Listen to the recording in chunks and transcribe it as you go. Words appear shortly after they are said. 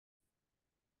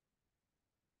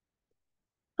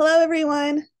Hello,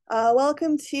 everyone.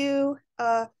 Welcome to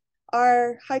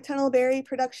our high tunnel berry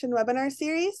production webinar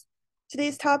series.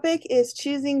 Today's topic is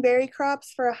choosing berry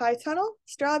crops for a high tunnel: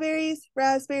 strawberries,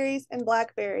 raspberries, and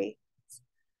blackberries.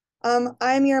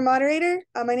 I'm your moderator.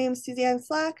 My name is Suzanne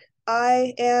Slack.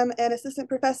 I am an assistant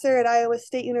professor at Iowa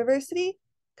State University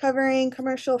covering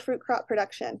commercial fruit crop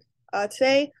production.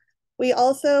 Today, we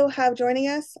also have joining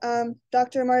us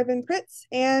Dr. Marvin Pritts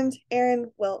and Aaron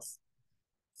Wills.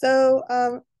 So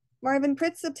Marvin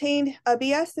Pritts obtained a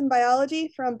BS in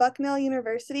biology from Bucknell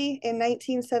University in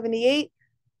 1978,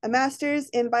 a master's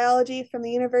in biology from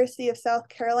the University of South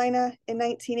Carolina in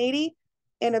 1980,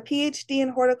 and a PhD in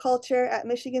horticulture at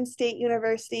Michigan State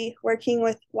University, working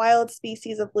with wild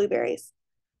species of blueberries.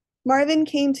 Marvin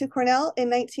came to Cornell in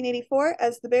 1984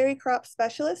 as the berry crop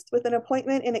specialist with an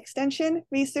appointment in extension,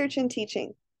 research, and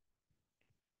teaching.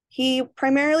 He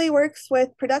primarily works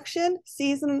with production,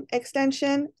 season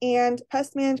extension, and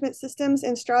pest management systems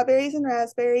in strawberries and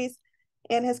raspberries,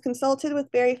 and has consulted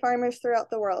with berry farmers throughout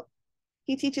the world.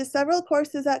 He teaches several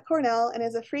courses at Cornell and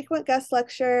is a frequent guest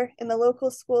lecturer in the local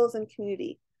schools and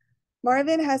community.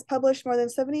 Marvin has published more than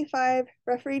 75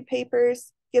 refereed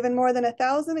papers, given more than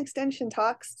 1,000 extension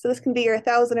talks, so this can be your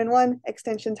 1,001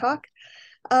 extension talk,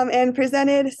 and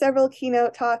presented several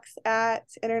keynote talks at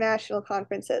international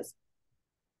conferences.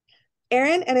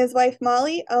 Aaron and his wife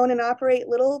Molly own and operate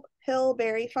Little Hill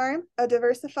Berry Farm, a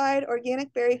diversified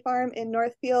organic berry farm in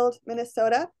Northfield,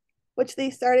 Minnesota, which they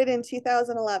started in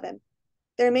 2011.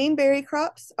 Their main berry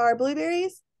crops are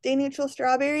blueberries, day-neutral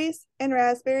strawberries, and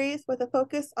raspberries, with a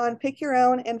focus on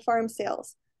pick-your-own and farm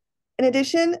sales. In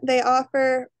addition, they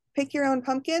offer pick-your-own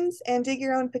pumpkins and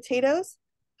dig-your-own potatoes,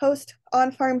 host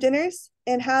on-farm dinners,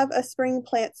 and have a spring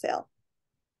plant sale.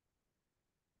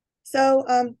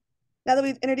 So now that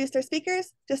we've introduced our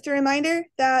speakers, just a reminder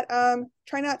that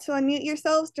try not to unmute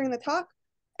yourselves during the talk.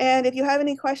 And if you have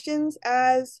any questions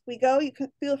as we go, you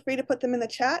can feel free to put them in the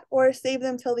chat or save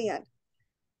them till the end.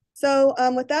 So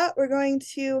with that, we're going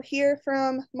to hear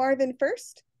from Marvin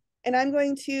first, and I'm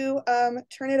going to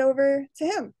turn it over to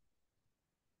him.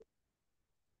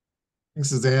 Thanks,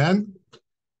 Suzanne.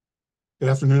 Good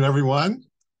afternoon, everyone.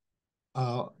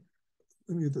 Let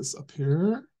me get this up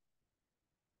here.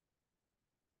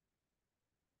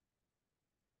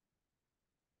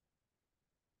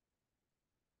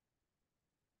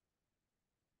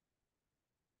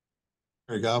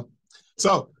 There you go.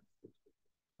 So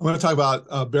I'm going to talk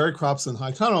about berry crops in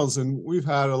high tunnels, and we've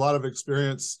had a lot of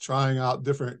experience trying out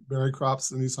different berry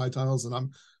crops in these high tunnels, and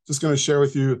I'm just going to share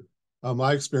with you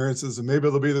my experiences, and maybe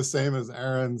it'll be the same as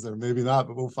Aaron's, or maybe not,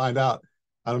 but we'll find out.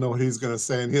 I don't know what he's going to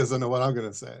say, and he doesn't know what I'm going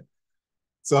to say.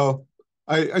 So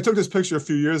I took this picture a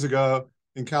few years ago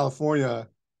in California,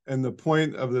 and the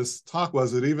point of this talk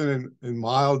was that even in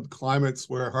mild climates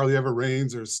where it hardly ever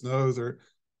rains or snows, or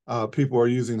people are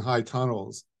using high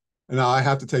tunnels. And now I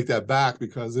have to take that back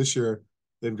because this year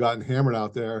they've gotten hammered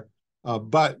out there.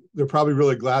 But they're probably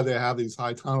really glad they have these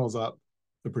high tunnels up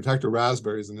to protect the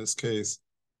raspberries in this case.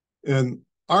 In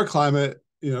our climate,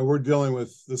 we're dealing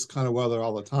with this kind of weather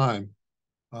all the time.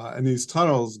 And these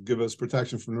tunnels give us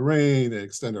protection from the rain, they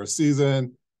extend our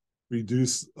season,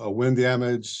 reduce wind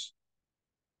damage,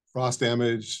 frost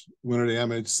damage, winter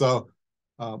damage. So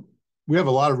we have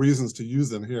a lot of reasons to use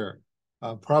them here.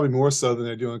 Probably more so than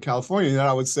they do in California. And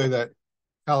I would say that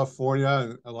California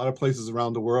and a lot of places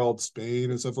around the world, Spain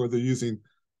and so forth, they're using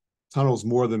tunnels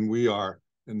more than we are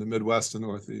in the Midwest and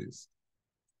Northeast.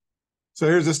 So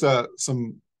here's just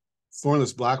some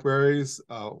thornless blackberries.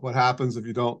 What happens if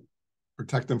you don't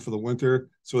protect them for the winter?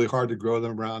 It's really hard to grow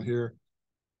them around here.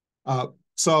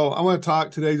 So I want to talk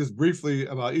today just briefly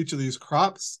about each of these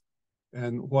crops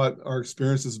and what our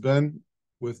experience has been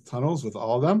with tunnels, with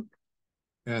all of them.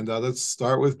 And let's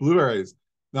start with blueberries.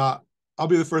 Now, I'll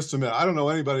be the first to admit, I don't know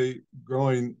anybody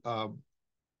growing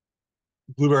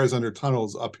blueberries under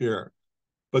tunnels up here,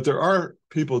 but there are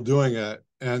people doing it.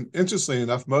 And interestingly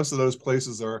enough, most of those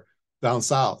places are down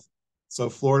south. So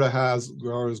Florida has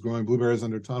growers growing blueberries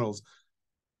under tunnels.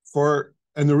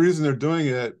 And the reason they're doing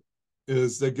it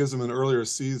is that gives them an earlier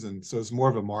season. So it's more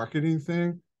of a marketing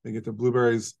thing. They get the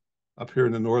blueberries up here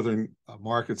in the northern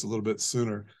markets a little bit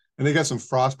sooner. And they get some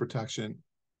frost protection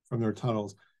from their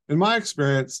tunnels. In my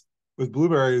experience with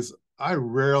blueberries, I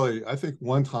think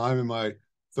one time in my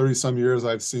 30-some years,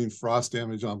 I've seen frost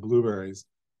damage on blueberries.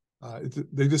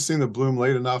 They just seem to bloom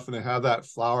late enough and they have that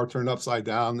flower turned upside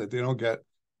down that they don't get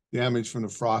damage from the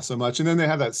frost so much. And then they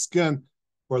have that skin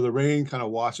where the rain kind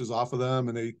of washes off of them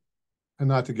and they tend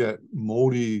not to get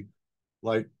moldy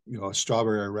like a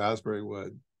strawberry or raspberry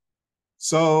would.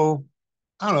 So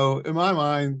I don't know, in my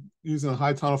mind, using a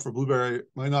high tunnel for blueberry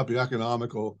might not be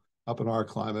economical up in our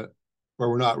climate, where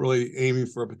we're not really aiming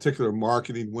for a particular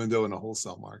marketing window in a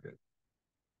wholesale market.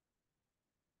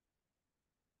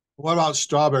 What about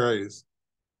strawberries?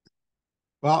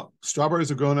 Well,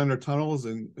 strawberries are grown under tunnels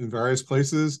in various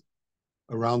places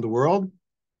around the world.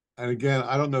 And again,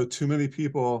 I don't know too many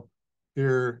people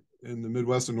here in the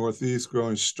Midwest and Northeast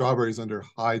growing strawberries under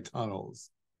high tunnels.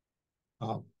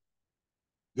 Um,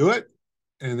 do it,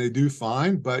 and they do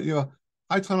fine, but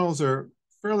high tunnels are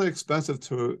fairly expensive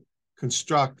to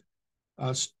construct.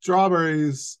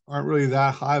 Strawberries aren't really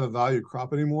that high of a value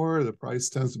crop anymore. The price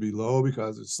tends to be low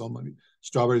because there's so many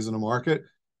strawberries in the market,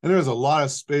 and there's a lot of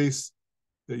space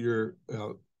that you're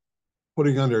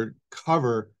putting under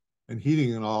cover and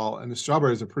heating and all. And the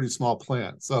strawberry is a pretty small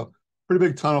plant, so pretty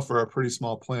big tunnel for a pretty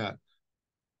small plant.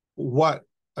 What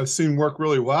I've seen work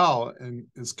really well and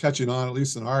is catching on, at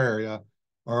least in our area,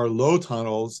 are low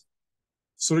tunnels.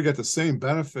 Sort of get the same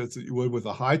benefits that you would with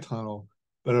a high tunnel,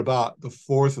 but about the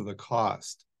fourth of the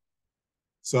cost.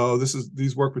 So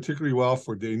these work particularly well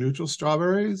for day neutral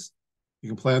strawberries. You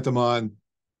can plant them on,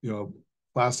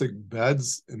 plastic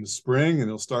beds in the spring, and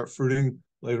they'll start fruiting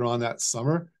later on that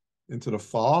summer into the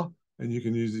fall. And you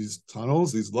can use these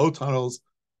low tunnels,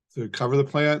 to cover the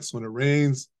plants when it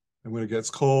rains and when it gets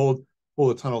cold, pull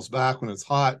the tunnels back when it's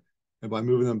hot. And by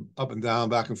moving them up and down,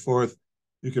 back and forth,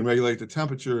 you can regulate the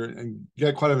temperature and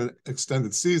get quite an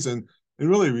extended season and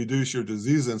really reduce your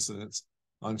disease incidence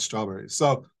on strawberries.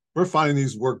 So we're finding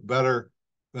these work better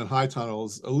than high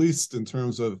tunnels, at least in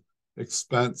terms of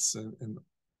expense and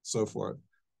so forth.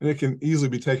 And it can easily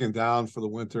be taken down for the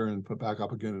winter and put back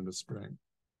up again in the spring.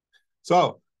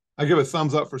 So I give a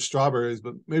thumbs up for strawberries,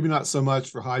 but maybe not so much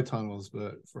for high tunnels,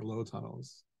 but for low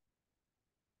tunnels.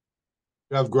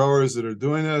 We have growers that are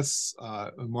doing this,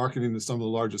 marketing to some of the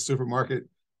largest supermarket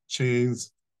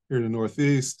chains here in the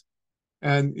Northeast.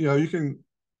 And, you can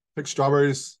pick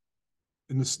strawberries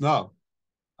in the snow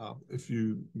if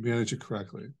you manage it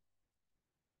correctly.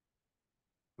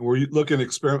 And we're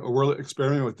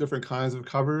experimenting with different kinds of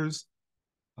covers,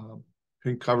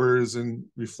 pink covers and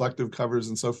reflective covers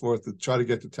and so forth, to try to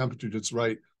get the temperature just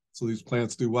right so these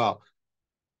plants do well.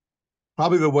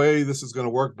 Probably the way this is going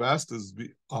to work best is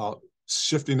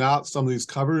shifting out some of these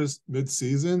covers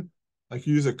mid-season. Like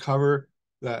use a cover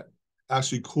that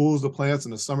actually cools the plants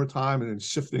in the summertime and then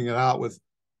shifting it out with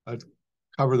a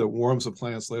cover that warms the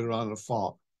plants later on in the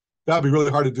fall. That'd be really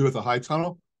hard to do with a high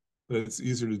tunnel, but it's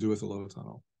easier to do with a low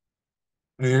tunnel.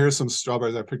 And here's some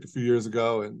strawberries I picked a few years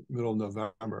ago in middle of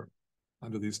November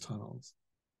under these tunnels.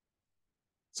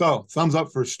 So thumbs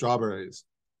up for strawberries.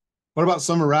 What about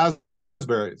summer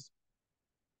raspberries?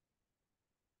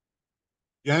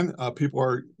 Again, people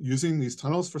are using these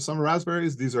tunnels for summer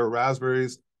raspberries. These are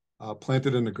raspberries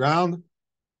planted in the ground,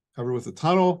 covered with a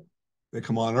tunnel. They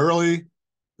come on early.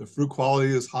 The fruit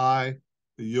quality is high.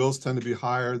 The yields tend to be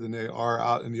higher than they are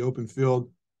out in the open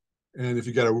field. And if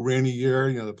you get a rainy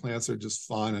year, the plants are just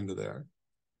fine under there.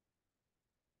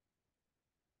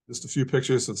 Just a few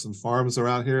pictures of some farms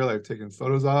around here that I've taken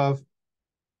photos of. In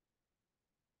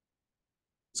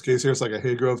this case here, it's like a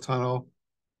hay grove tunnel,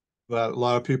 but a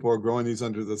lot of people are growing these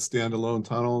under the standalone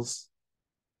tunnels.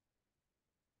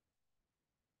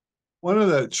 One of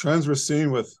the trends we're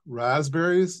seeing with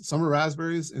raspberries, summer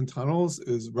raspberries in tunnels,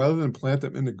 is rather than plant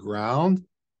them in the ground,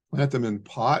 plant them in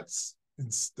pots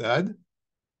instead.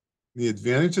 The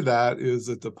advantage of that is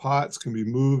that the pots can be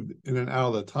moved in and out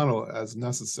of the tunnel as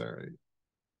necessary.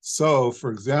 So,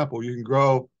 for example, you can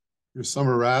grow your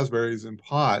summer raspberries in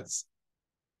pots.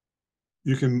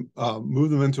 You can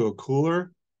move them into a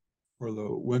cooler for the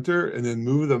winter and then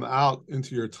move them out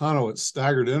into your tunnel at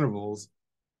staggered intervals,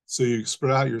 so you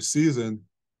spread out your season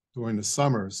during the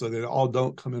summer so they all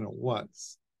don't come in at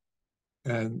once.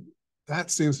 And that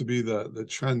seems to be the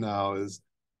trend now, is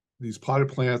these potted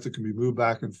plants that can be moved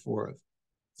back and forth.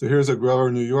 So here's a grower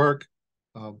in New York,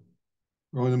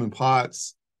 growing them in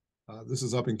pots. This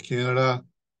is up in Canada.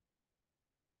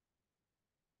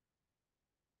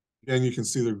 Again, you can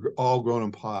see they're all grown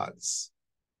in pots.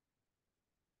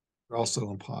 They're all still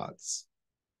in pots.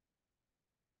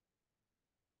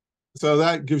 So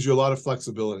that gives you a lot of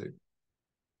flexibility.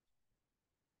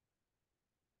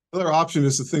 Another option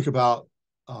is to think about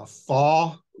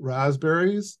fall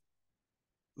raspberries,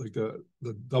 like the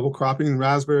double cropping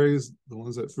raspberries, the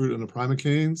ones that fruit in the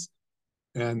primocanes.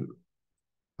 And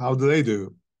how do they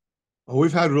do? Well,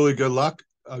 we've had really good luck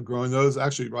growing those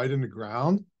actually right in the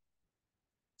ground.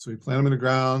 So we plant them in the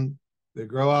ground, they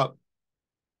grow up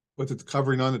with the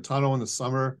covering on the tunnel in the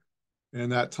summer,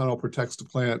 and that tunnel protects the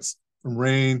plants from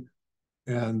rain.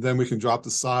 And then we can drop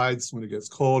the sides when it gets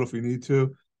cold if we need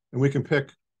to. and we can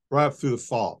pick right up through the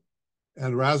fall.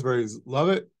 And raspberries love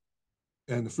it,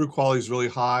 and the fruit quality is really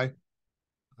high,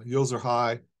 yields are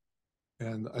high,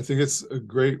 and I think it's a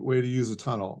great way to use a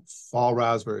tunnel. Fall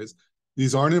raspberries.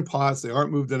 These aren't in pots, they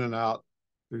aren't moved in and out,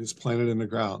 they're just planted in the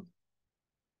ground.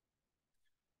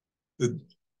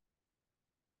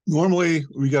 Normally,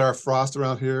 we get our frost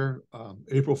around here.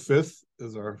 April 5th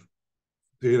is our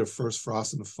date of first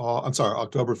frost in the fall. I'm sorry,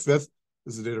 October 5th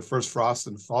is the date of first frost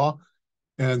in the fall.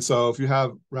 And so if you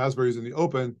have raspberries in the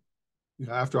open,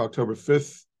 after October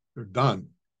 5th, they're done.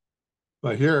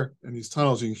 But here in these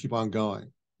tunnels, you can keep on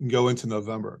going. You can go into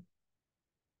November.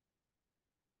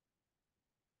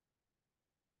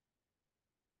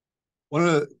 One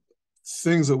of the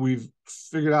things that we've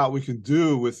figured out we can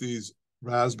do with these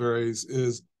raspberries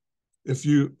is if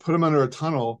you put them under a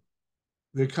tunnel,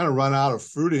 they kind of run out of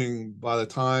fruiting by the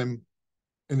time,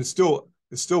 and it's still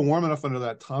warm enough under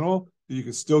that tunnel that you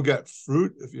can still get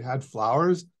fruit if you had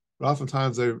flowers, but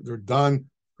oftentimes they're done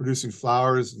producing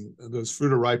flowers and those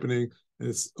fruit are ripening, and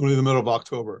it's only the middle of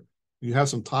October. You have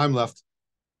some time left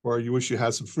where you wish you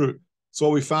had some fruit. So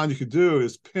what we found you could do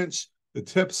is pinch the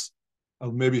tips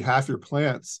of maybe half your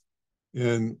plants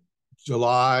in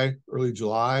July, early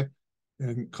July,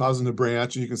 and cause them to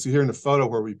branch. And you can see here in the photo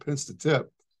where we pinch the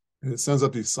tip, and it sends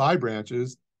up these side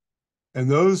branches, and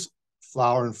those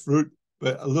flower and fruit,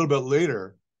 but a little bit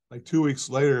later, like 2 weeks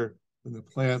later than the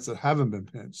plants that haven't been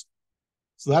pinched.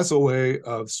 So that's a way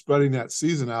of spreading that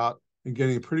season out and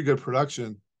getting pretty good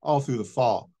production all through the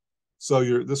fall. So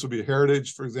this would be a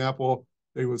heritage, for example.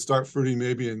 They would start fruiting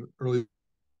maybe in early,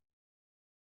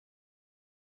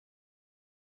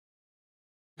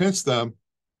 pinch them.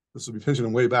 This will be pinching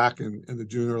them way back in the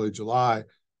June, early July.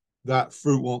 That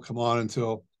fruit won't come on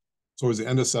until towards the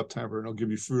end of September, and it'll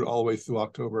give you fruit all the way through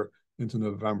October into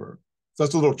November. So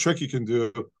that's a little trick you can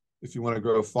do if you want to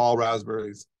grow fall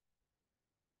raspberries.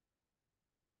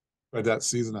 Spread that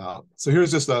season out. So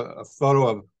here's just a photo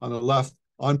of, on the left,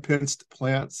 unpinched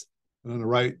plants, and on the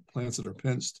right, plants that are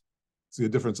pinched. See a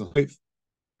difference in height.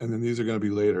 And then these are going to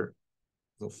be later.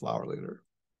 They'll flower later.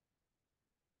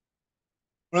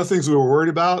 One of the things we were worried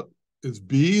about is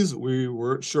bees. We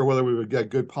weren't sure whether we would get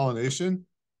good pollination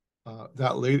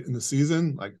that late in the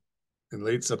season, like in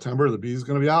late September, the bees are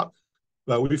going to be out.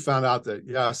 But we found out that,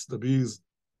 yes, the bees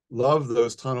love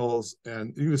those tunnels.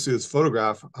 And you can see this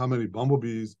photograph, how many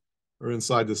bumblebees are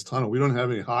inside this tunnel. We don't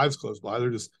have any hives close by. They're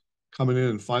just coming in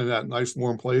and finding that nice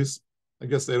warm place. I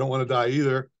guess they don't want to die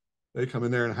either. They come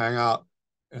in there and hang out,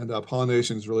 and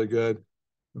pollination is really good.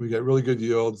 We get really good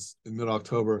yields in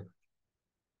mid-October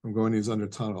from growing these under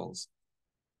tunnels.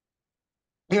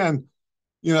 And,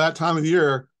 that time of the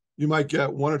year, you might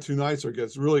get 1 or 2 nights where it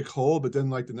gets really cold, but then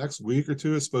like the next week or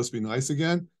two, it's supposed to be nice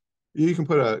again. You can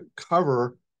put a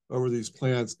cover over these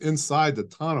plants inside the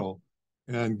tunnel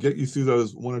and get you through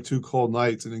those 1 or 2 cold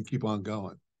nights and then keep on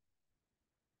going.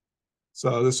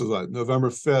 So this was like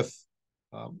November 5th,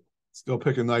 still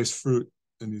picking nice fruit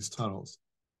in these tunnels.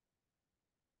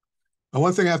 Now,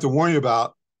 one thing I have to warn you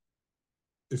about,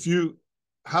 if you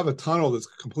have a tunnel that's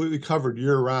completely covered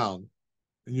year round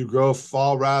and you grow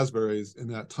fall raspberries in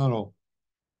that tunnel,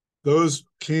 those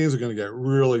canes are going to get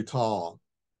really tall.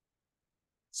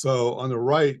 So on the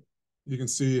right, you can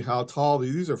see how tall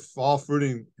these are. Fall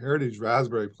fruiting heritage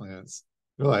raspberry plants.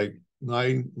 They're like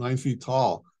 9 feet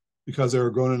tall because they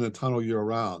were grown in a tunnel year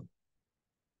round.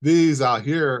 These out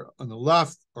here on the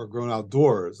left are grown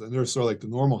outdoors, and they're sort of like the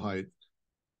normal height.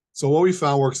 So what we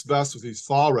found works best with these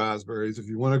fall raspberries, if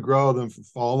you want to grow them for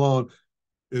fall alone,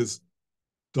 is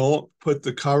don't put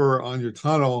the cover on your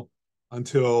tunnel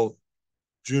until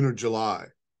June or July.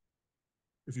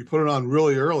 If you put it on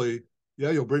really early,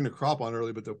 yeah, you'll bring the crop on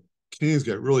early, but the canes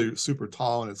get really super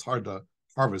tall and it's hard to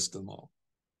harvest them all.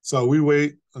 So we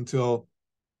wait until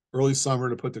early summer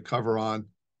to put the cover on,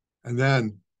 and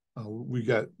then we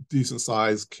get decent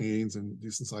sized canes and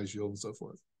decent sized yield and so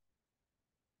forth.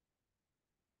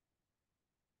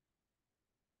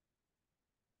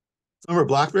 Summer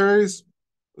blackberries,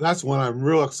 that's one I'm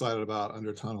real excited about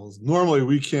under tunnels. Normally,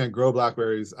 we can't grow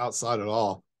blackberries outside at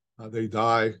all. They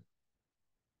die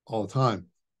all the time.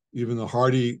 Even the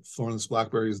hardy thornless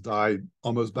blackberries die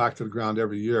almost back to the ground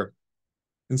every year.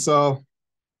 And so,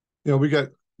 we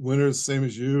get winters same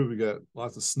as you. We get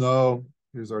lots of snow.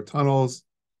 Here's our tunnels.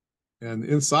 And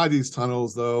inside these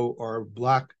tunnels, though, are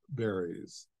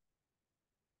blackberries.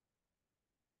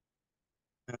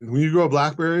 And when you grow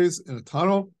blackberries in a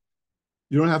tunnel,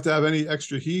 you don't have to have any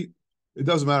extra heat. It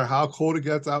doesn't matter how cold it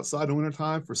gets outside in the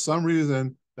wintertime. For some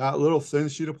reason, that little thin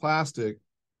sheet of plastic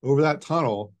over that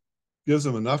tunnel gives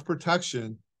them enough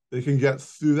protection they can get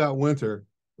through that winter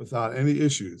without any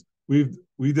issues.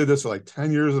 we did this for like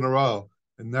 10 years in a row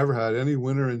and never had any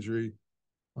winter injury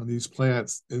on these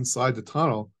plants inside the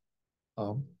tunnel.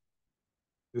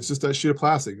 It's just that sheet of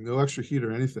plastic, no extra heat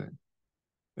or anything.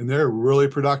 And they're really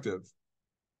productive.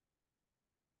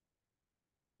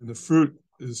 And the fruit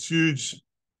is huge,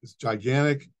 it's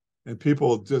gigantic, and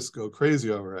people just go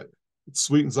crazy over it. It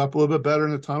sweetens up a little bit better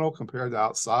in the tunnel compared to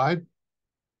outside.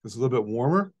 It's a little bit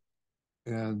warmer,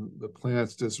 and the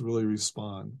plants just really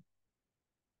respond.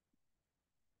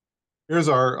 Here's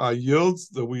our yields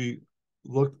that we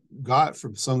got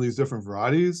from some of these different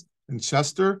varieties. In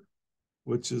Chester,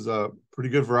 which is a pretty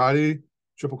good variety,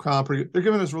 Triple Crown, they're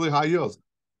giving us really high yields,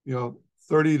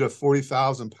 30 to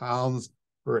 40,000 pounds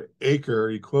per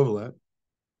acre equivalent.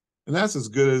 And that's as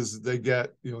good as they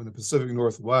get, in the Pacific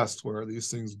Northwest, where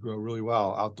these things grow really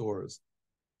well outdoors.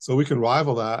 So we can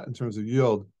rival that in terms of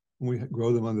yield when we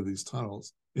grow them under these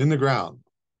tunnels in the ground.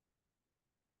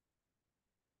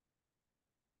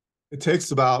 It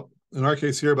takes about, in our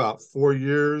case here, about 4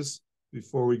 years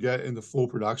before we get into full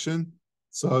production.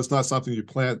 So it's not something you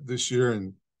plant this year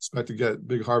and expect to get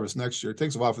big harvest next year. It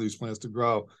takes a while for these plants to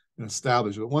grow and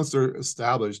establish. But once they're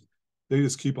established, they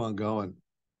just keep on going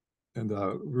and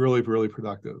really, really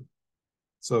productive.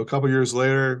 So a couple years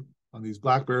later, on these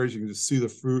blackberries, you can just see the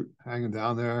fruit hanging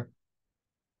down there.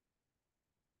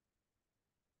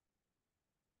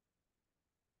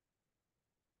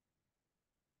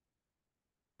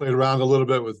 Played around a little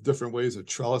bit with different ways of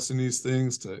trellising these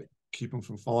things to keep them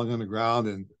from falling on the ground,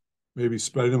 and maybe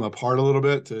spreading them apart a little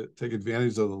bit to take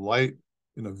advantage of the light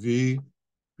in a V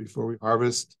before we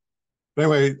harvest. But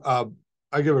anyway,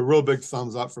 I give a real big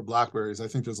thumbs up for blackberries. I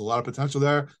think there's a lot of potential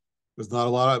there. There's not a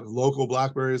lot of local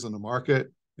blackberries on the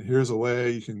market. And here's a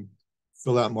way you can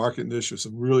fill that market niche with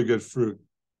some really good fruit.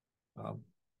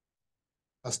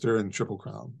 Chester and Triple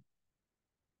Crown.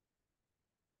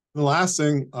 The last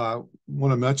thing I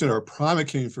want to mention are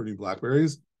primocane fruiting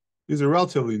blackberries. These are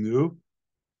relatively new.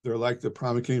 They're like the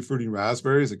primocane fruiting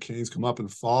raspberries. The canes come up in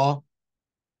the fall,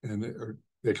 and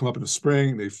they come up in the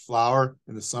spring. They flower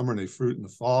in the summer, and they fruit in the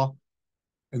fall.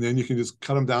 And then you can just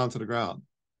cut them down to the ground.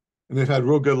 And they've had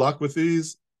real good luck with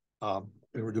these.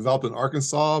 They were developed in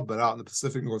Arkansas, but out in the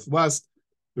Pacific Northwest,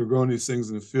 they're growing these things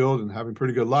in the field and having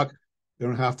pretty good luck. They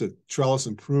don't have to trellis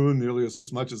and prune nearly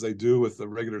as much as they do with the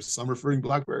regular summer fruiting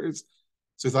blackberries.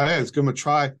 So I thought, hey, let's give them a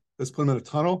try. Let's put them in a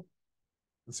tunnel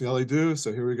and see how they do.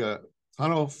 So here we got a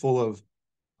tunnel full of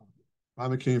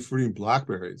primocane fruiting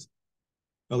blackberries.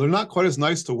 Now, they're not quite as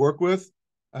nice to work with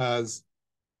as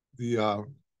the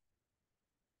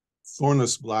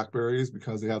thornless blackberries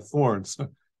because they have thorns.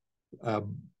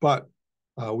 But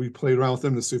we played around with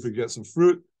them to see if we get some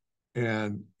fruit.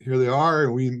 And here they are.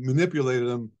 And we manipulated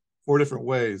them 4 different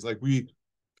ways. Like we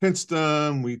pinched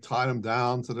them, we tied them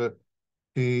down to the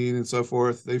cane and so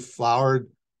forth. They flowered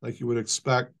like you would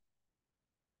expect.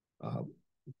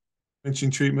 Pinching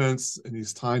treatments and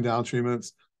these tying down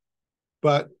treatments.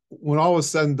 But when all was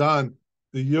said and done,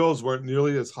 the yields weren't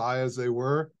nearly as high as they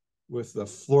were with the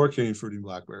floricane fruiting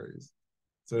blackberries.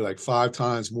 So like 5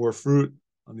 times more fruit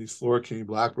on these floricane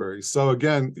blackberries. So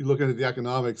again, you look at the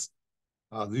economics,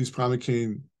 these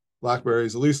primocane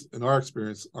blackberries, at least in our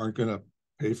experience, aren't going to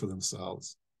pay for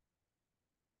themselves.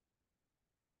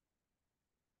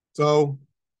 So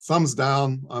thumbs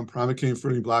down on primocane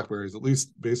fruiting blackberries, at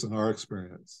least based on our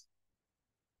experience.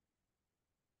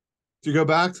 If you go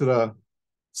back to the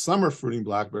summer fruiting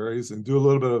blackberries and do a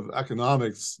little bit of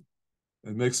economics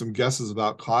and make some guesses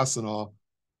about costs and all,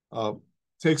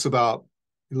 takes about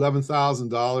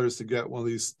 $11,000 to get one of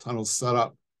these tunnels set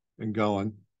up and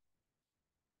going.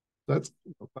 That's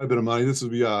quite a bit of money. This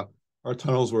would be our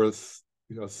tunnel's worth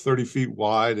 30 feet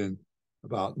wide and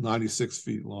about 96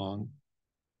 feet long.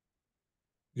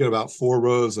 You get about 4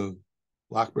 rows of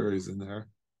blackberries in there.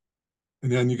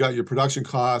 And then you got your production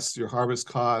costs, your harvest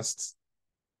costs.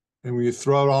 And when you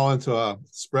throw it all into a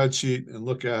spreadsheet and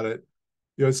look at it,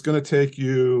 it's going to take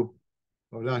you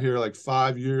down here like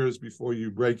 5 years before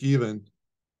you break even,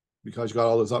 because you got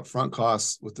all those upfront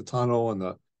costs with the tunnel and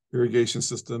the irrigation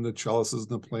system, the trellises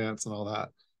and the plants and all that.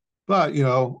 But,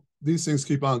 these things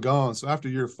keep on going. So after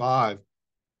year 5,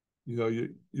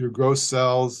 your gross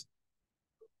sales,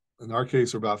 in our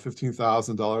case, are about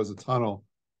 $15,000 a tunnel,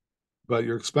 but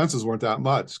your expenses weren't that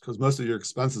much because most of your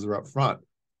expenses are up front.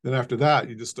 Then after that,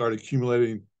 you just start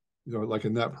accumulating, like a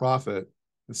net profit.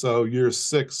 And so year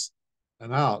 6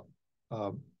 and out,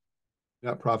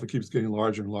 net profit keeps getting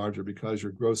larger and larger because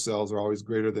your gross sales are always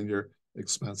greater than your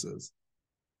expenses.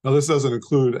 Now, this doesn't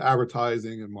include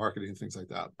advertising and marketing and things like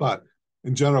that, but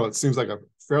in general, it seems like a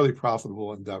fairly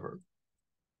profitable endeavor.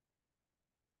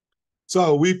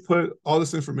 So we put all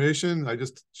this information I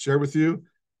just shared with you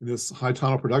in this high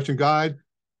tunnel production guide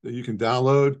that you can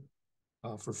download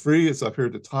for free. It's up here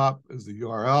at the top is the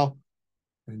URL,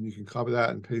 and you can copy that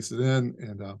and paste it in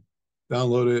and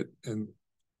download it. And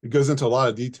it goes into a lot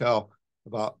of detail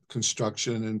about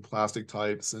construction and plastic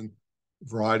types and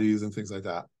varieties and things like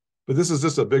that. But this is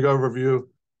just a big overview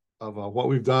of what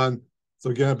we've done.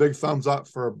 So again, a big thumbs up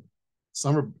for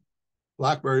summer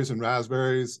blackberries and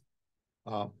raspberries.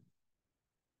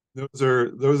 Those are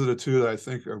the two that I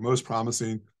think are most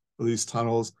promising for these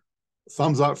tunnels.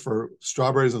 Thumbs up for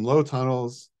strawberries and low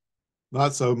tunnels.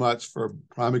 Not so much for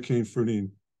primocane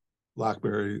fruiting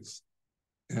blackberries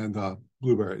and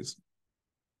blueberries.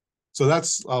 So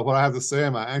that's what I have to say.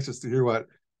 I'm anxious to hear what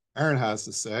Aaron has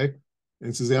to say.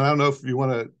 And Suzanne, I don't know if you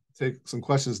want to take some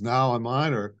questions now on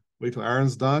mine or wait till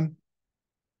Aaron's done.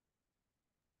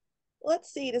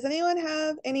 Let's see. Does anyone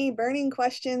have any burning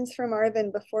questions for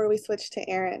Marvin before we switch to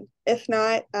Aaron? If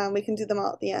not, we can do them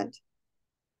all at the end.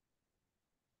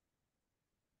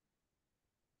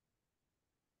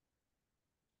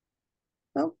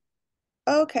 No?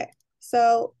 Okay.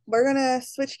 So we're going to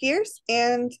switch gears.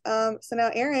 And so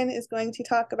now Aaron is going to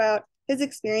talk about his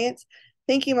experience.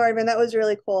 Thank you, Marvin. That was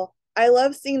really cool. I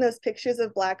love seeing those pictures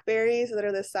of blackberries that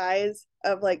are the size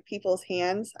of like people's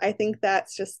hands. I think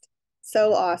that's just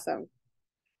so awesome.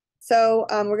 So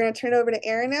we're going to turn it over to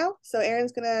Aaron now. So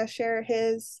Aaron's going to share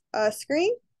his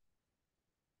screen.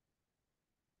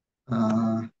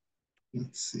 Let's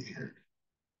see here.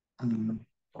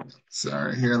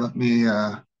 Sorry, here, let me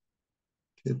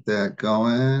get that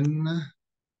going.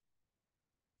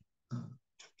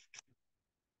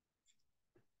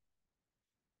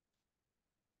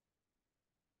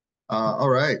 All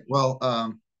right.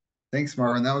 Well, thanks,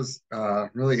 Marvin. That was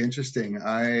really interesting.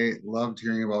 I loved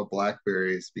hearing about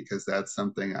blackberries because that's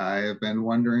something I have been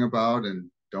wondering about and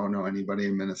don't know anybody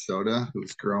in Minnesota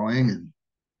who's growing. And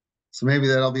so maybe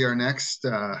that'll be our next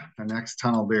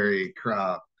tunnelberry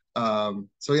crop.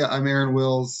 So yeah, I'm Aaron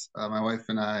Wills. My wife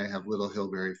and I have Little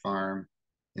Hillberry Farm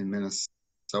in Minnesota.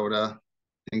 I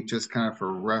think just kind of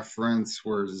for reference,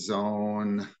 we're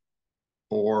zone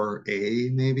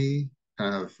 4A, maybe,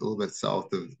 kind of a little bit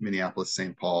south of Minneapolis,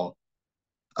 St. Paul.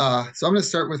 So I'm going to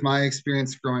start with my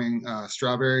experience growing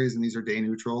strawberries, and these are day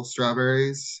neutral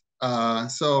strawberries.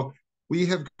 So we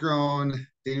have grown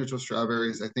day neutral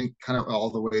strawberries, I think, kind of all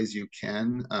the ways you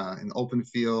can in open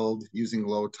field, using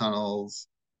low tunnels,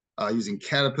 using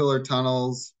caterpillar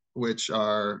tunnels, which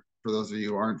are, for those of you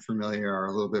who aren't familiar, are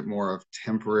a little bit more of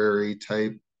temporary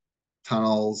type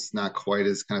tunnels, not quite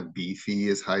as kind of beefy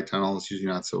as high tunnels,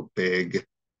 usually not so big.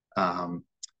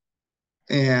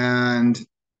 And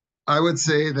I would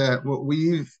say that what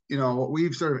we've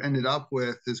sort of ended up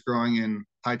with is growing in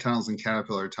high tunnels and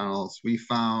caterpillar tunnels. We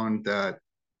found that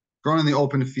growing in the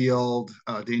open field,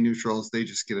 day neutrals, they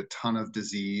just get a ton of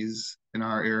disease in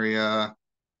our area.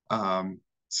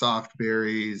 Soft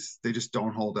berries, they just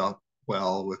don't hold up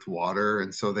well with water.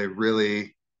 And so they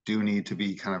really do need to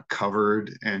be kind of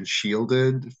covered and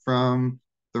shielded from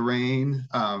the rain.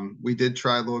 We did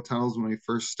try low tunnels when we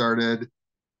first started.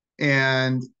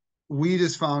 And we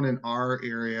just found in our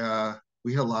area,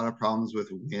 we had a lot of problems with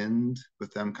wind,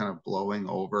 with them kind of blowing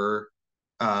over.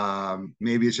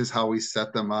 Maybe it's just how we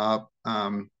set them up.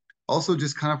 Also,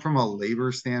 just kind of from a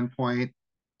labor standpoint,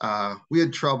 we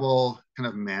had trouble kind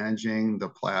of managing the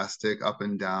plastic up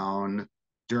and down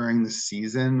during the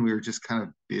season. We were just kind of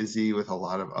busy with a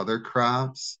lot of other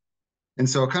crops. And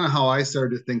so kind of how I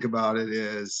started to think about it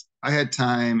is I had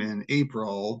time in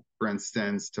April, for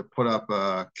instance, to put up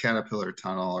a caterpillar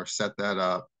tunnel or set that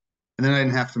up. And then I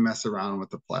didn't have to mess around with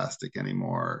the plastic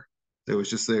anymore. It was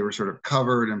just, they were sort of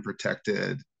covered and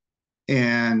protected.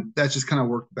 And that just kind of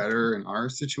worked better in our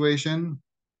situation.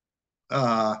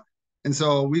 And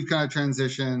so we've kind of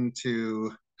transitioned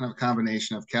to kind of a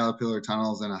combination of caterpillar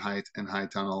tunnels and high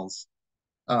tunnels.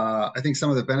 I think some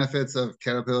of the benefits of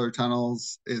caterpillar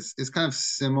tunnels is kind of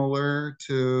similar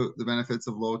to the benefits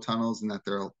of low tunnels in that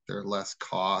they're less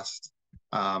cost.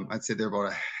 I'd say they're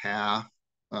about half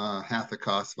the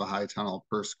cost of a high tunnel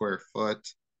per square foot.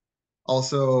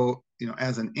 Also,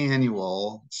 as an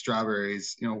annual,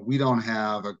 strawberries, we don't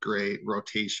have a great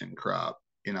rotation crop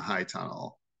in a high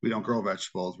tunnel. We don't grow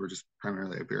vegetables. We're just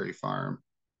primarily a berry farm.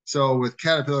 So with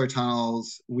caterpillar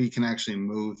tunnels, we can actually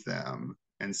move them.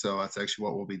 And so that's actually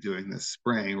what we'll be doing this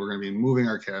spring. We're going to be moving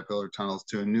our caterpillar tunnels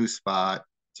to a new spot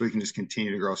so we can just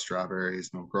continue to grow strawberries,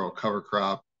 and we'll grow a cover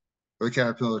crop where the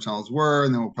caterpillar tunnels were,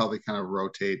 and then we'll probably kind of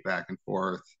rotate back and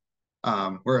forth.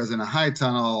 Whereas in a high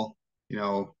tunnel,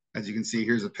 as you can see,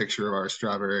 here's a picture of our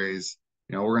strawberries.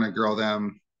 We're going to grow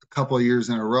them a couple of years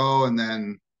in a row, and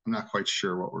then I'm not quite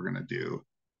sure what we're going to do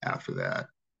after that.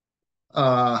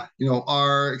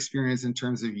 Our experience in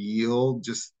terms of yield,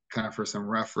 just kind of for some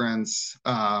reference,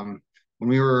 when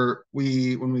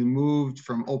we moved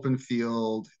from open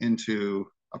field into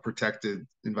a protected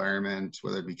environment,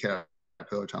 whether it be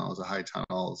caterpillar tunnels or high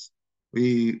tunnels,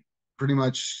 we pretty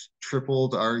much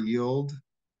tripled our yield.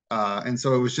 And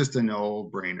so it was just a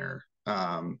no-brainer.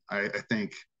 I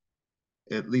think,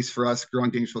 at least for us,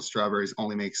 growing dangerous strawberries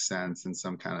only makes sense in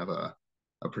some kind of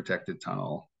a protected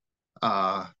tunnel.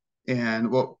 And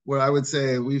what I would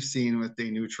say we've seen with day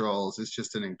neutrals is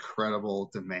just an incredible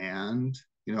demand.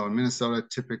 In Minnesota,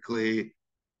 typically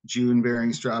June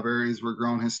bearing strawberries were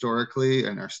grown historically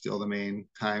and are still the main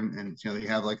time. And, you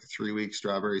have like a 3-week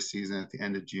strawberry season at the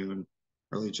end of June,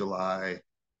 early July.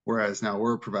 Whereas now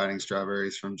we're providing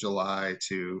strawberries from July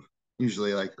to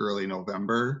usually like early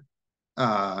November.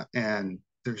 And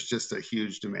there's just a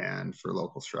huge demand for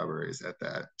local strawberries at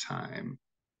that time.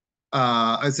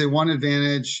 I'd say one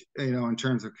advantage, in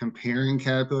terms of comparing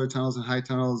caterpillar tunnels and high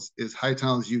tunnels is high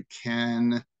tunnels you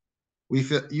can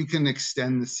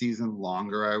extend the season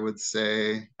longer, I would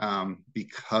say,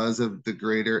 because of the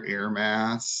greater air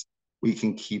mass. We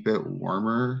can keep it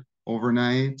warmer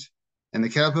overnight, and the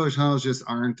caterpillar tunnels just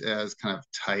aren't as kind of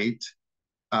tight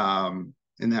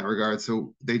in that regard,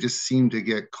 so they just seem to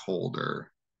get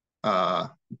colder.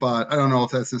 But I don't know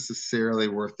if that's necessarily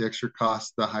worth the extra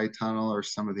cost of the high tunnel or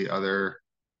some of the other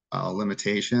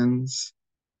limitations.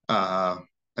 I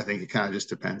think it kind of just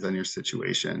depends on your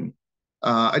situation.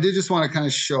 I did just want to kind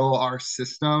of show our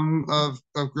system of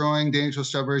growing dangerous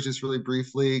strawberries just really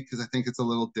briefly, because I think it's a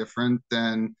little different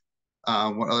than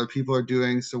what other people are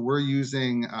doing. So we're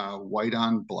using white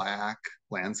on black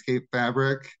landscape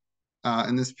fabric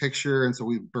in this picture. And so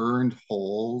we burned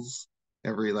holes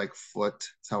every like foot.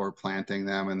 That's how we're planting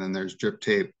them. And then there's drip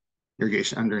tape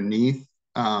irrigation underneath.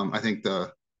 I think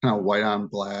the kind of white on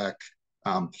black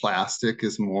plastic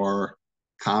is more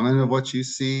common of what you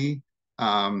see.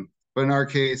 But in our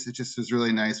case, it just is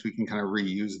really nice. We can kind of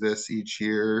reuse this each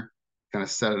year, kind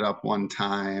of set it up one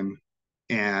time,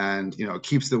 and it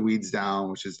keeps the weeds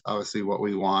down, which is obviously what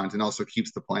we want, and also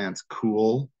keeps the plants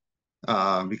cool,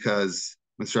 because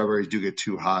when strawberries do get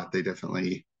too hot, they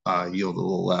definitely yield a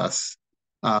little less.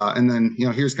 And then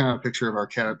here's kind of a picture of our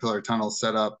caterpillar tunnel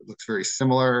setup. It looks very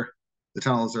similar. The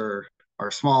tunnels are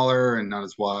smaller and not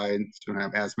as wide, so we don't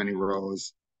have as many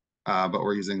rows, but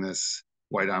we're using this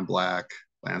white on black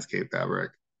landscape fabric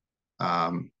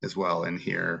as well in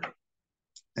here.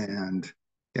 And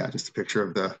yeah, just a picture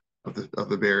of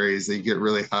the berries. They get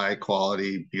really high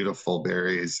quality, beautiful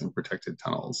berries in protected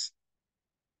tunnels.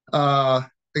 I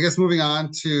guess moving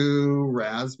on to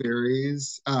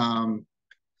raspberries.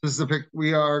 This is a pic.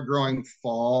 We are growing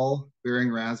fall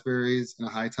bearing raspberries in a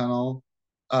high tunnel.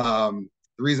 The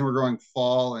reason we're growing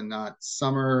fall and not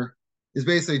summer is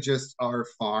basically just our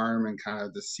farm and kind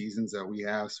of the seasons that we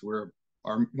have. So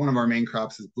one of our main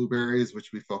crops is blueberries,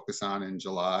 which we focus on in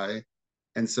July.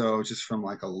 And so just from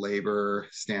like a labor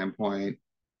standpoint,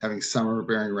 having summer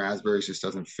bearing raspberries just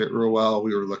doesn't fit real well.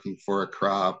 We were looking for a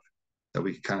crop that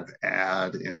we could kind of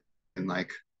add in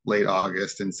like late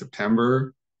August and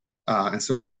September. And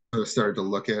so I started to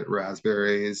look at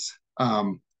raspberries.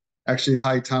 Actually,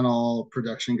 high tunnel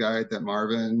production guide that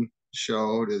Marvin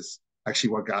showed is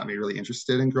actually what got me really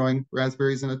interested in growing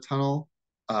raspberries in a tunnel.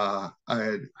 I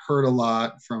had heard a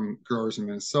lot from growers in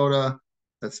Minnesota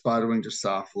that spotted wing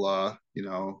Drosophila,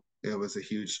 it was a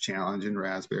huge challenge in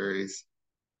raspberries.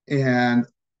 And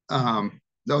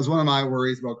that was one of my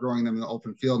worries about growing them in the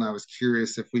open field. And I was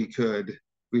curious if we'd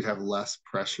have less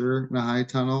pressure in a high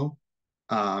tunnel.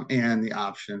 And the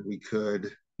option, we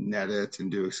could net it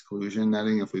and do exclusion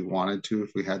netting if we wanted to,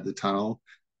 if we had the tunnel.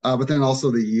 But then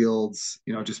also the yields,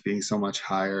 just being so much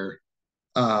higher.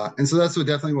 And so that's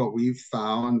definitely what we've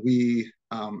found. We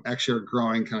actually are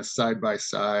growing kind of side by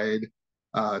side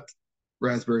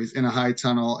raspberries in a high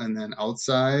tunnel and then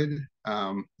outside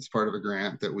as part of a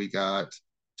grant that we got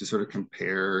to sort of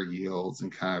compare yields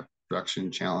and kind of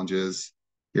production challenges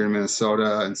here in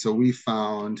Minnesota. And so we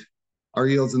found our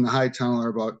yields in the high tunnel are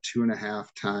about 2.5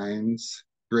 times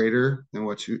greater than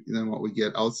what we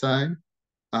get outside.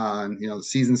 And the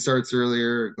season starts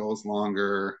earlier, it goes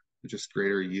longer, just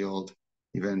greater yield,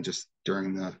 even just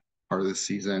during the part of the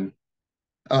season.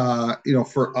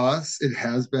 For us, it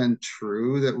has been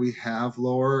true that we have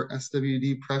lower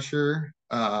SWD pressure.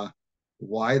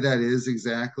 Why that is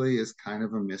exactly is kind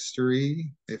of a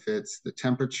mystery. If it's the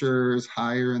temperature is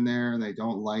higher in there and they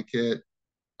don't like it.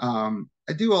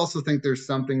 I do also think there's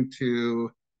something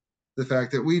to the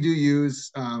fact that we do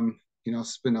use,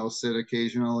 spinosad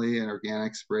occasionally and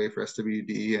organic spray for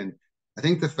SWD. And I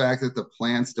think the fact that the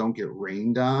plants don't get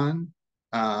rained on,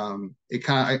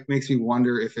 it makes me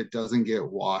wonder if it doesn't get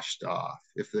washed off,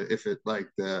 if it like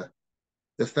the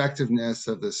effectiveness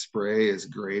of the spray is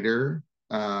greater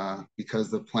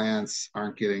because the plants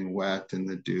aren't getting wet in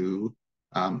the dew.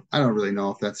 I don't really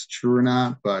know if that's true or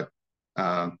not, but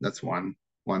that's one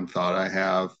thought I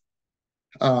have.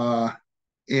 Uh,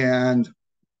 and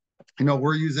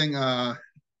we're using a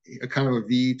kind of a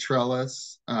V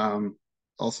trellis,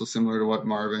 also similar to what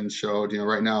Marvin showed.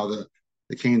 Right now the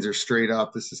canes are straight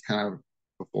up. This is kind of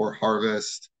before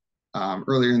harvest.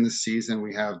 Earlier in the season,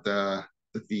 we have the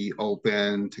V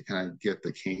open to kind of get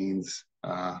the canes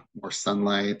more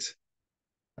sunlight.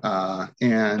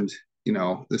 And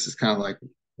this is kind of like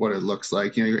what it looks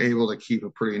like. You're able to keep a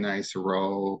pretty nice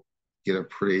row, get a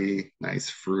pretty nice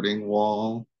fruiting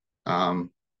wall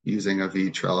using a V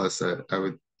trellis. I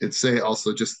would say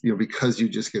also just because you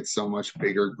just get so much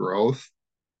bigger growth,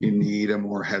 you need a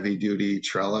more heavy duty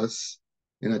trellis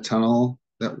in a tunnel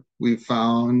that we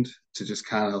found to just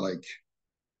kind of like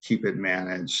keep it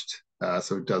managed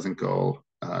so it doesn't go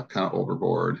kind of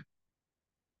overboard.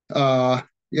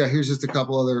 Yeah, here's just a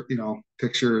couple other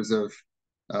pictures of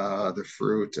the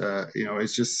fruit.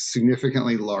 It's just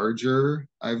significantly larger.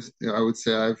 I would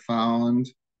say I've found,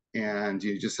 and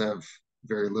you just have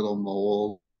very little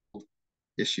mold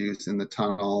issues in the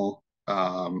tunnel.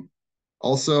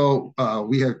 Also,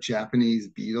 we have Japanese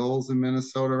beetles in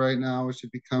Minnesota right now, which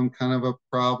have become kind of a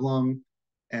problem,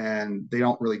 and they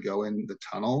don't really go in the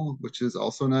tunnel, which is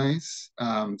also nice.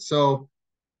 So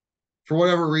for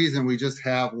whatever reason, we just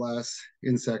have less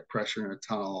insect pressure in a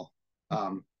tunnel,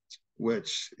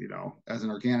 which, as an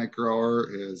organic grower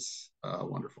is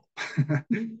wonderful.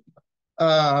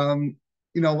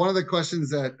 One of the questions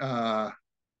that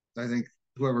I think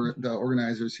whoever the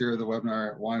organizers here of the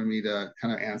webinar wanted me to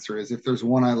kind of answer is if there's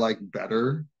one I like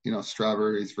better,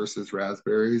 strawberries versus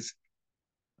raspberries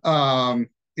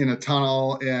in a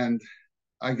tunnel. And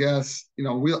I guess,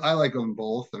 I like them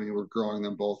both. I mean, we're growing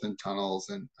them both in tunnels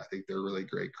and I think they're really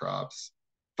great crops.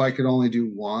 If I could only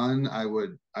do one, I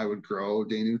would grow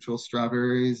day neutral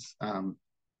strawberries.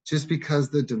 Just because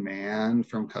the demand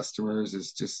from customers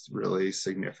is just really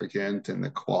significant and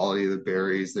the quality of the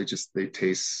berries, they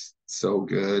taste so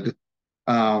good.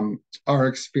 Our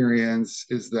experience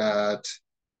is that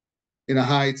in a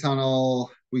high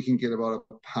tunnel, we can get about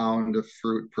a pound of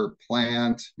fruit per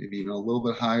plant, maybe even a little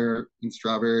bit higher in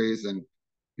strawberries. And,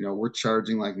 we're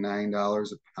charging like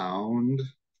 $9 a pound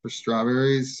for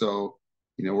strawberries. So,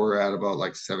 we're at about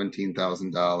like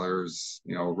 $17,000,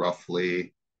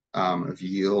 roughly of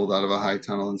yield out of a high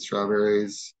tunnel in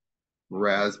strawberries.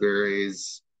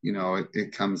 Raspberries,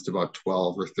 it comes to about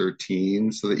 12 or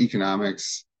 13. So the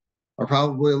economics are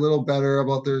probably a little better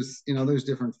about there's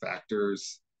different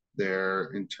factors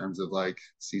there in terms of like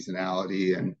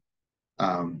seasonality and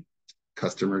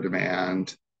customer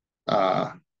demand.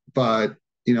 But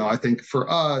I think for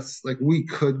us, like we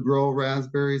could grow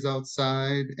raspberries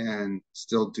outside and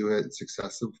still do it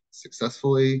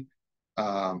successfully.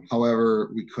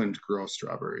 However, we couldn't grow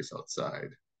strawberries outside.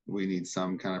 We need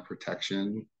some kind of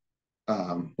protection,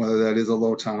 whether that is a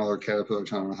low tunnel or caterpillar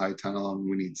tunnel, high tunnel, and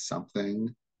we need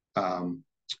something.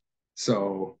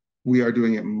 So we are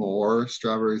doing it more,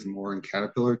 strawberries more in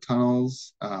caterpillar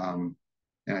tunnels. And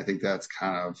I think that's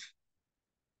kind of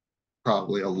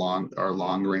probably our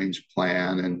long range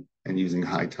plan and using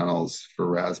high tunnels for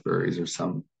raspberries or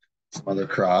some other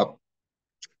crop.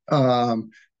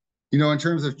 In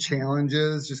terms of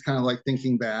challenges, just kind of like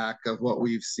thinking back of what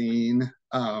we've seen,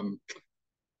 one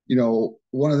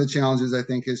of the challenges I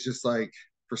think is just like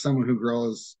for someone who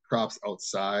grows crops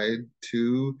outside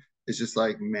too, is just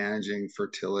like managing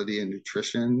fertility and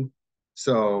nutrition.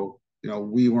 So,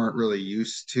 we weren't really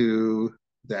used to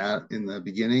that in the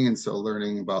beginning. And so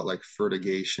learning about like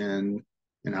fertigation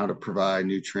and how to provide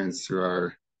nutrients through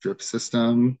our drip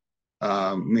system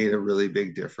made a really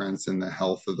big difference in the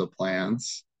health of the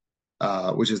plants,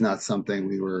 which is not something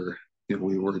we were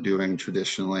doing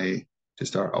traditionally,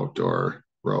 just our outdoor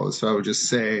rows. So I would just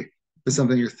say if it's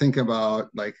something you're thinking about,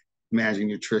 like managing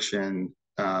nutrition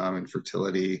and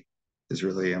fertility is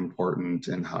really important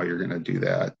and how you're going to do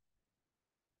that.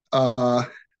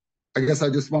 I guess I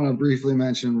just want to briefly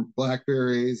mention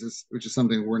blackberries, which is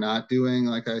something we're not doing,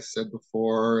 like I said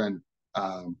before, and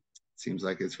seems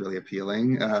like it's really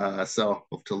appealing. So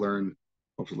hope to learn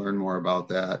more about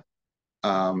that.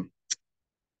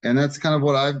 And that's kind of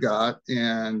what I've got,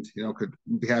 and could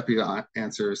be happy to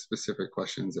answer specific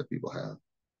questions that people have.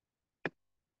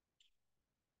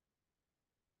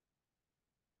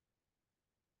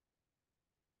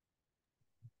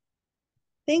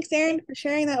 Thanks, Aaron, for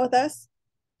sharing that with us.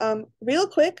 Real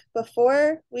quick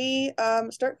before we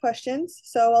start questions,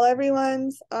 so while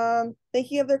everyone's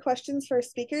thinking of their questions for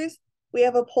speakers, we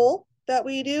have a poll that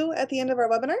we do at the end of our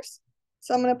webinars.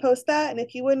 So I'm going to post that, and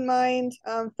if you wouldn't mind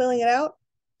filling it out,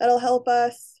 that'll help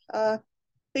us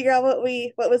figure out what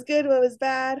was good, what was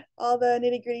bad, all the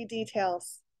nitty-gritty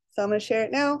details. So I'm going to share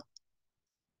it now.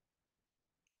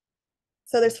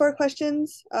 So there's 4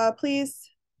 questions. Please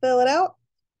fill it out,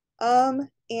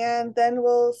 and then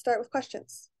we'll start with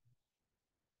questions.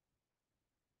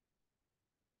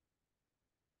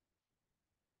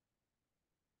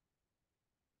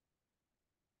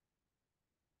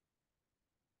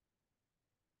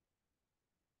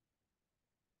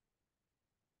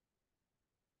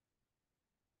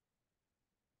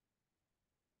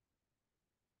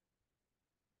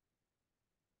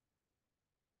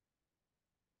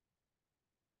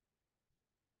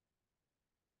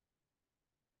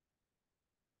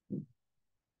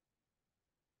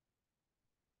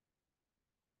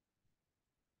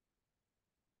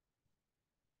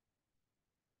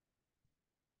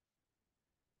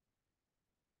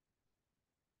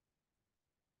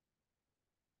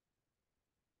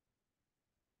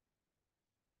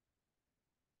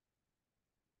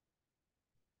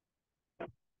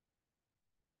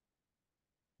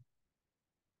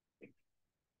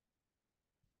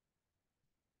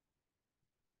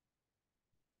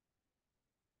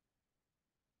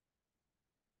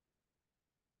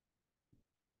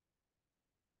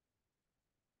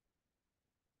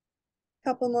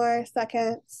 Couple more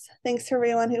seconds. Thanks to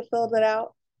everyone who filled it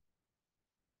out.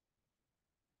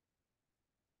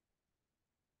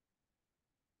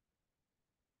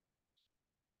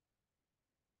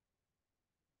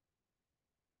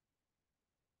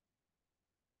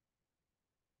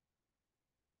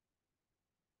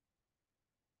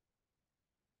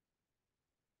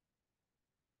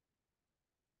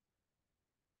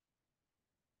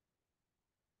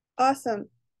 Awesome.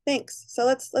 Thanks. So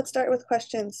let's start with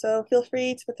questions. So feel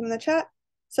free to put them in the chat.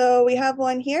 So we have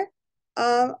one here.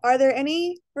 Are there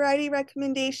any variety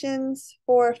recommendations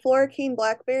for floricane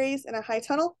blackberries in a high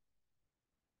tunnel?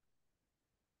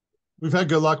 We've had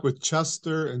good luck with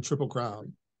Chester and Triple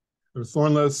Crown. They're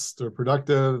thornless, they're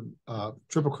productive.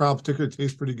 Triple Crown particularly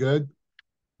tastes pretty good.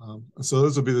 So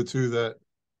those would be the 2 that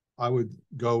I would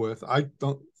go with. I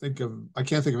can't think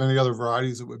of any other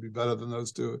varieties that would be better than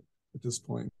those 2 at this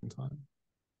point in time.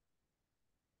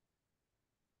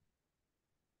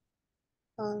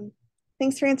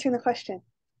 Thanks for answering the question.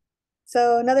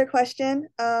 So another question.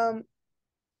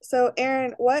 So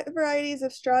Aaron, what varieties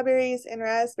of strawberries and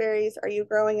raspberries are you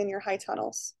growing in your high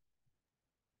tunnels?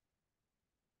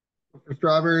 For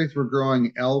strawberries, we're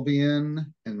growing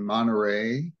Albion and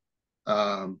Monterey.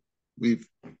 We've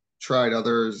tried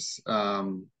others.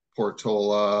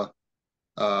 Portola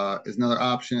is another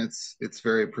option. It's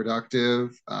very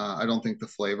productive. I don't think the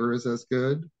flavor is as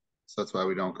good, so that's why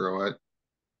we don't grow it.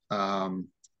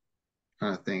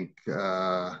 Trying to think.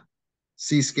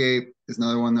 Seascape is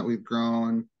another one that we've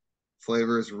grown.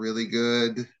 Flavor is really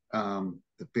good.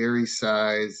 The berry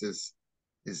size is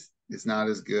not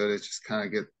as good. It just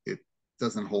kind of it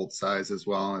doesn't hold size as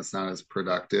well, and it's not as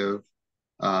productive.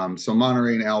 So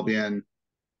Monterey and Albion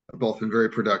have both been very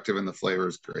productive, and the flavor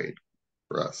is great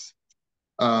for us.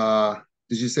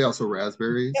 Did you say also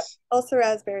raspberries? Yep, also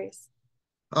raspberries.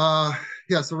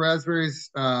 Yeah, so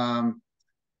raspberries,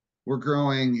 we're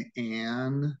growing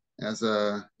Anne as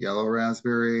a yellow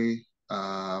raspberry.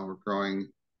 We're growing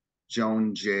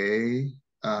Joan J,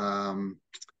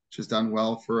 which has done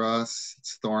well for us.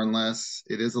 It's thornless.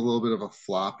 It is a little bit of a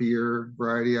floppier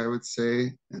variety, I would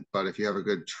say, but if you have a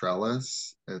good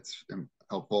trellis, it's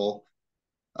helpful.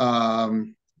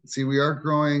 See, we are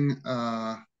growing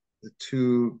the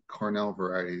 2 Cornell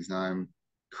varieties now. I'm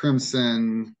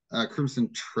Crimson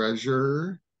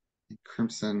Treasure, and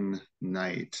Crimson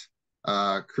Night.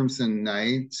 Crimson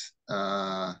Night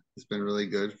has been really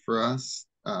good for us.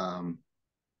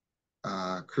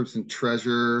 Crimson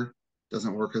Treasure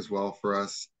doesn't work as well for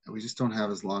us. We just don't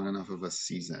have as long enough of a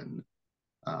season.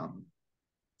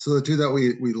 So the 2 that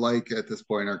we like at this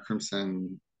point are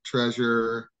Crimson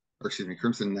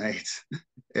Night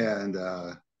and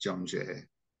Joan J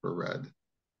for red.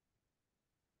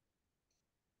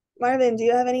 Marvin, do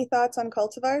you have any thoughts on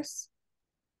cultivars?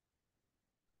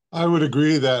 I would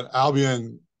agree that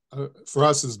Albion, for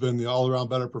us, has been the all-around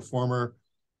better performer.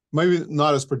 Maybe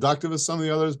not as productive as some of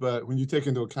the others, but when you take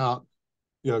into account,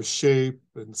 shape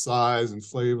and size and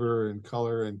flavor and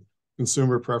color and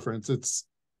consumer preference, it's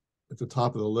at the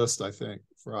top of the list, I think,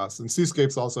 for us. And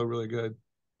Seascape's also really good.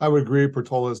 I would agree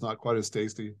Portola is not quite as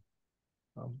tasty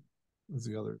as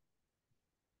the other.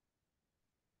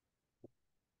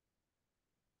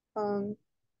 Um,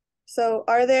 so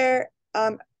are there,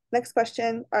 next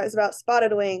question is about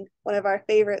spotted wing, one of our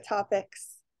favorite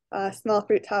topics, small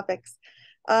fruit topics.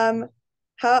 Um,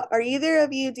 how are either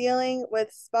of you dealing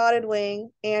with spotted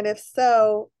wing? And if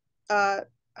so,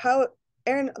 how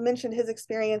Aaron mentioned his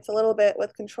experience a little bit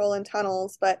with controlling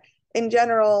tunnels, but in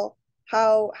general,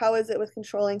 how is it with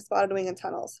controlling spotted wing in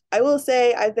tunnels? I will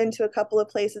say I've been to a couple of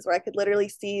places where I could literally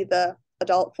see the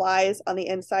adult flies on the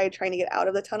inside trying to get out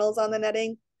of the tunnels on the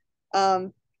netting.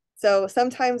 Um, so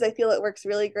sometimes I feel it works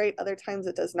really great, other times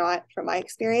it does not, from my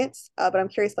experience. But I'm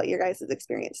curious about your guys'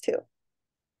 experience too.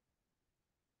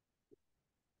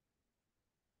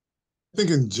 I think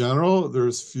in general,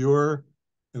 there's fewer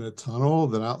in a tunnel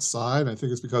than outside. I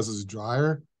think it's because it's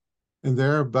drier in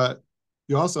there, but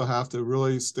you also have to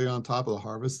really stay on top of the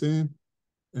harvesting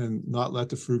and not let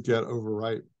the fruit get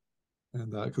overripe.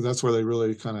 And because that's where they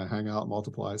really kind of hang out and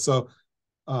multiply. So,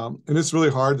 and it's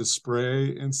really hard to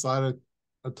spray inside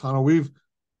a tunnel. We've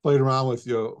played around with,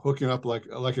 hooking up like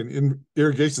an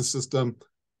irrigation system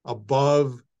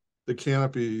above the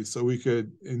canopy so we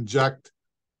could inject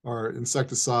our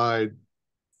insecticide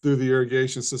through the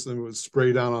irrigation system. It would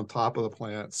spray down on top of the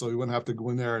plant, so we wouldn't have to go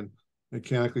in there and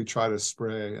mechanically try to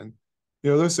spray. And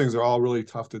those things are all really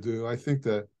tough to do. I think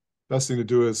the best thing to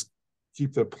do is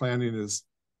keep the planting as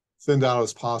thinned out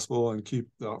as possible and keep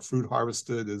the fruit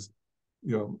harvested as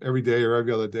every day or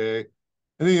every other day.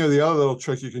 And then the other little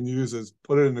trick you can use is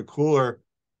put it in the cooler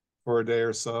for a day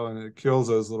or so, and it kills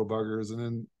those little buggers. And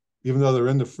then even though they're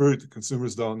in the fruit, the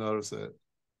consumers don't notice it.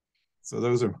 So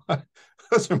those are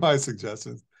my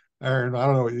suggestions. Aaron, I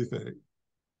don't know what you think.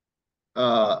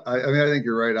 I mean, I think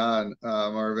you're right on,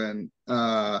 Marvin.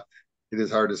 It is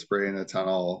hard to spray in a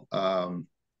tunnel.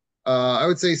 I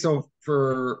would say so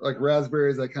for like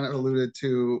raspberries, I kind of alluded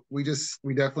to, we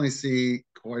definitely see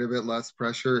quite a bit less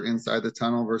pressure inside the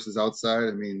tunnel versus outside.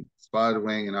 I mean, spotted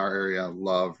wing in our area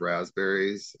love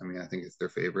raspberries. I mean, I think it's their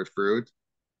favorite fruit.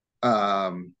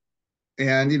 And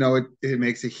it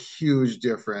makes a huge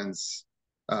difference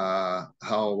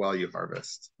how well you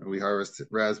harvest. We harvest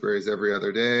raspberries every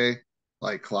other day,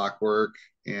 like clockwork,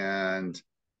 and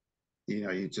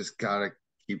you just gotta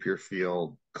keep your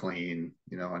field clean,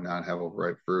 and not have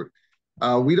overripe fruit.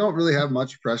 We don't really have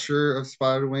much pressure of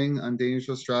spotted wing on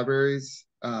dangerous strawberries.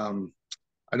 I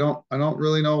don't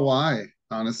really know why,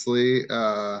 honestly.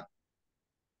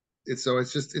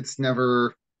 It's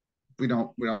never, we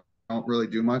don't really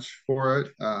do much for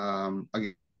it.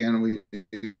 Again, we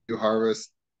do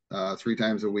harvest 3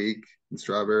 times a week in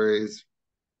strawberries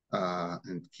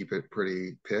and keep it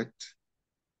pretty picked.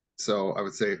 So I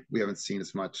would say we haven't seen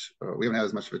as much. We haven't had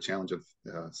as much of a challenge of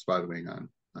spotted wing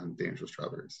on dangerous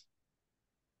strawberries.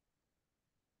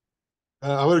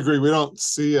 I would agree. We don't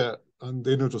see it on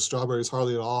dangerous strawberries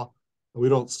hardly at all. We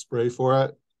don't spray for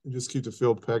it. We just keep the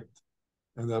field picked.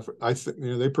 And I think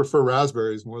they prefer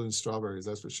raspberries more than strawberries.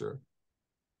 That's for sure.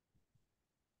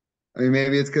 I mean,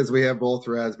 maybe it's because we have both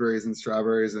raspberries and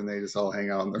strawberries, and they just all hang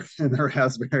out in the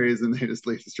raspberries, and they just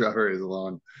leave the strawberries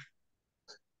alone.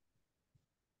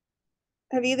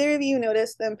 Have either of you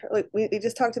noticed them? Like we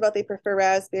just talked about they prefer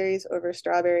raspberries over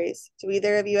strawberries. Do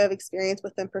either of you have experience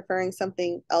with them preferring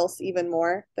something else even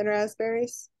more than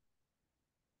raspberries?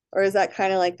 Or is that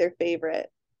kind of like their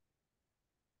favorite?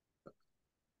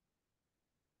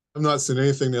 I've not seen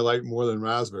anything they like more than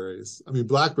raspberries. I mean,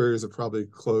 blackberries are probably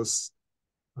close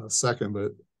second,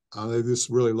 but they just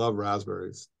really love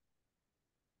raspberries.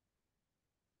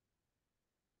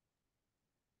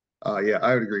 Yeah,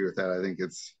 I would agree with that. I think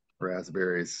it's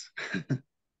raspberries.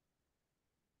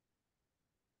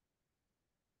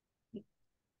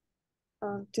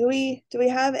 Do we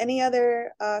have any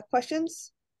other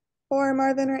questions for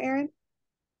Marvin or Aaron?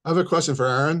 I have a question for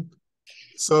Aaron.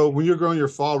 So when you're growing your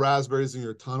fall raspberries in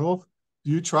your tunnel, do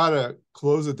you try to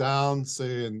close it down,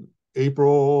 say in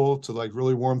April, to like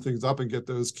really warm things up and get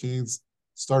those canes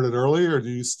started early, or do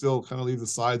you still kind of leave the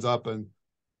sides up and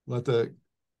let the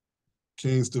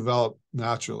canes develop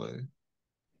naturally?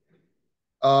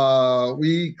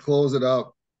 We close it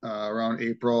up around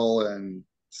April and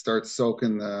start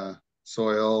soaking the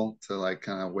soil to like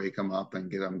kind of wake them up and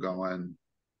get them going.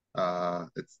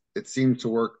 It seems to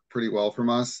work pretty well from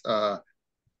us.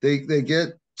 They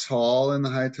get tall in the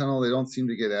high tunnel. They don't seem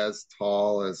to get as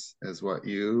tall as what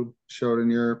you showed in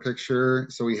your picture.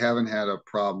 So we haven't had a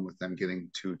problem with them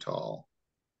getting too tall.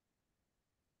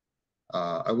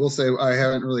 I will say I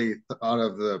haven't really thought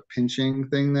of the pinching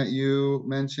thing that you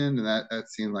mentioned, and that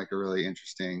seemed like a really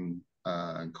interesting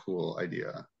and cool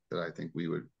idea that I think we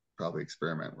would probably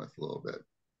experiment with a little bit.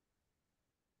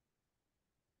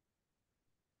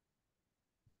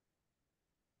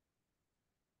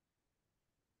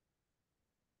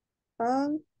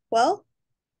 Well,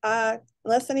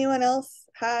 unless anyone else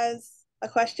has a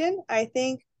question, I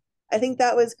think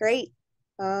that was great.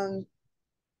 I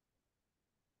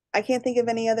can't think of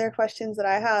any other questions that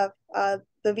I have.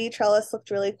 The V trellis looked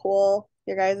really cool.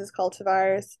 Your guys'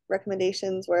 cultivars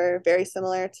recommendations were very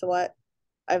similar to what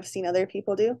I've seen other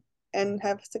people do and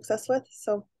have success with.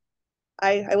 So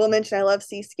I will mention I love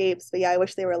seascapes, but yeah, I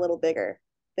wish they were a little bigger.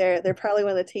 They're probably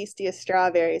one of the tastiest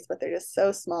strawberries, but they're just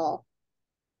so small.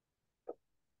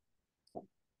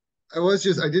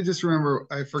 I did just remember,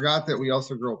 I forgot that we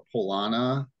also grow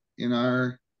Polana in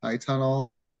our high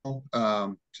tunnel,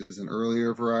 which is an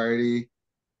earlier variety.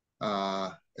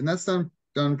 And that's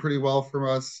done pretty well for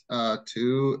us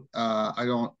too. I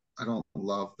don't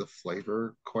love the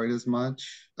flavor quite as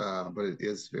much, but it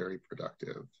is very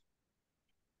productive.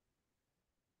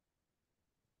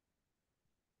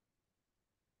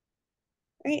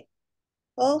 Right.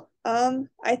 Well,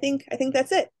 I think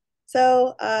that's it.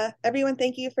 So, everyone,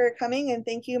 thank you for coming, and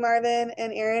thank you, Marvin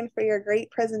and Aaron, for your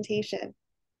great presentation.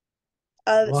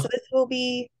 So Well, this will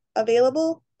be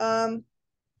available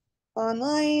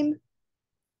online,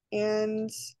 and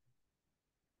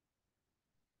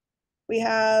we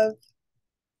have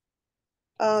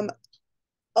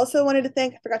also wanted to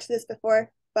thank, I forgot to do this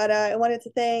before, but I wanted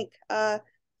to thank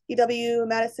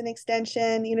UW-Madison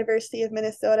Extension, University of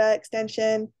Minnesota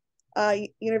Extension,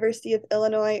 University of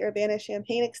Illinois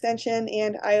Urbana-Champaign Extension,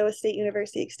 and Iowa State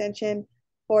University Extension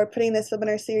for putting this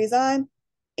webinar series on.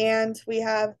 And we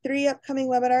have 3 upcoming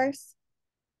webinars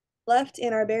left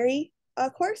in our berry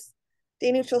course: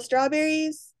 day neutral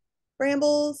strawberries,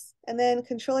 brambles, and then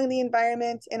controlling the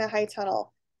environment in a high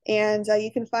tunnel. And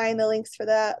you can find the links for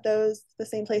those the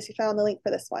same place you found the link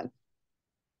for this one.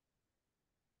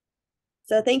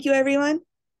 So thank you, everyone,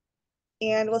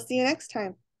 and we'll see you next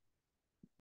time.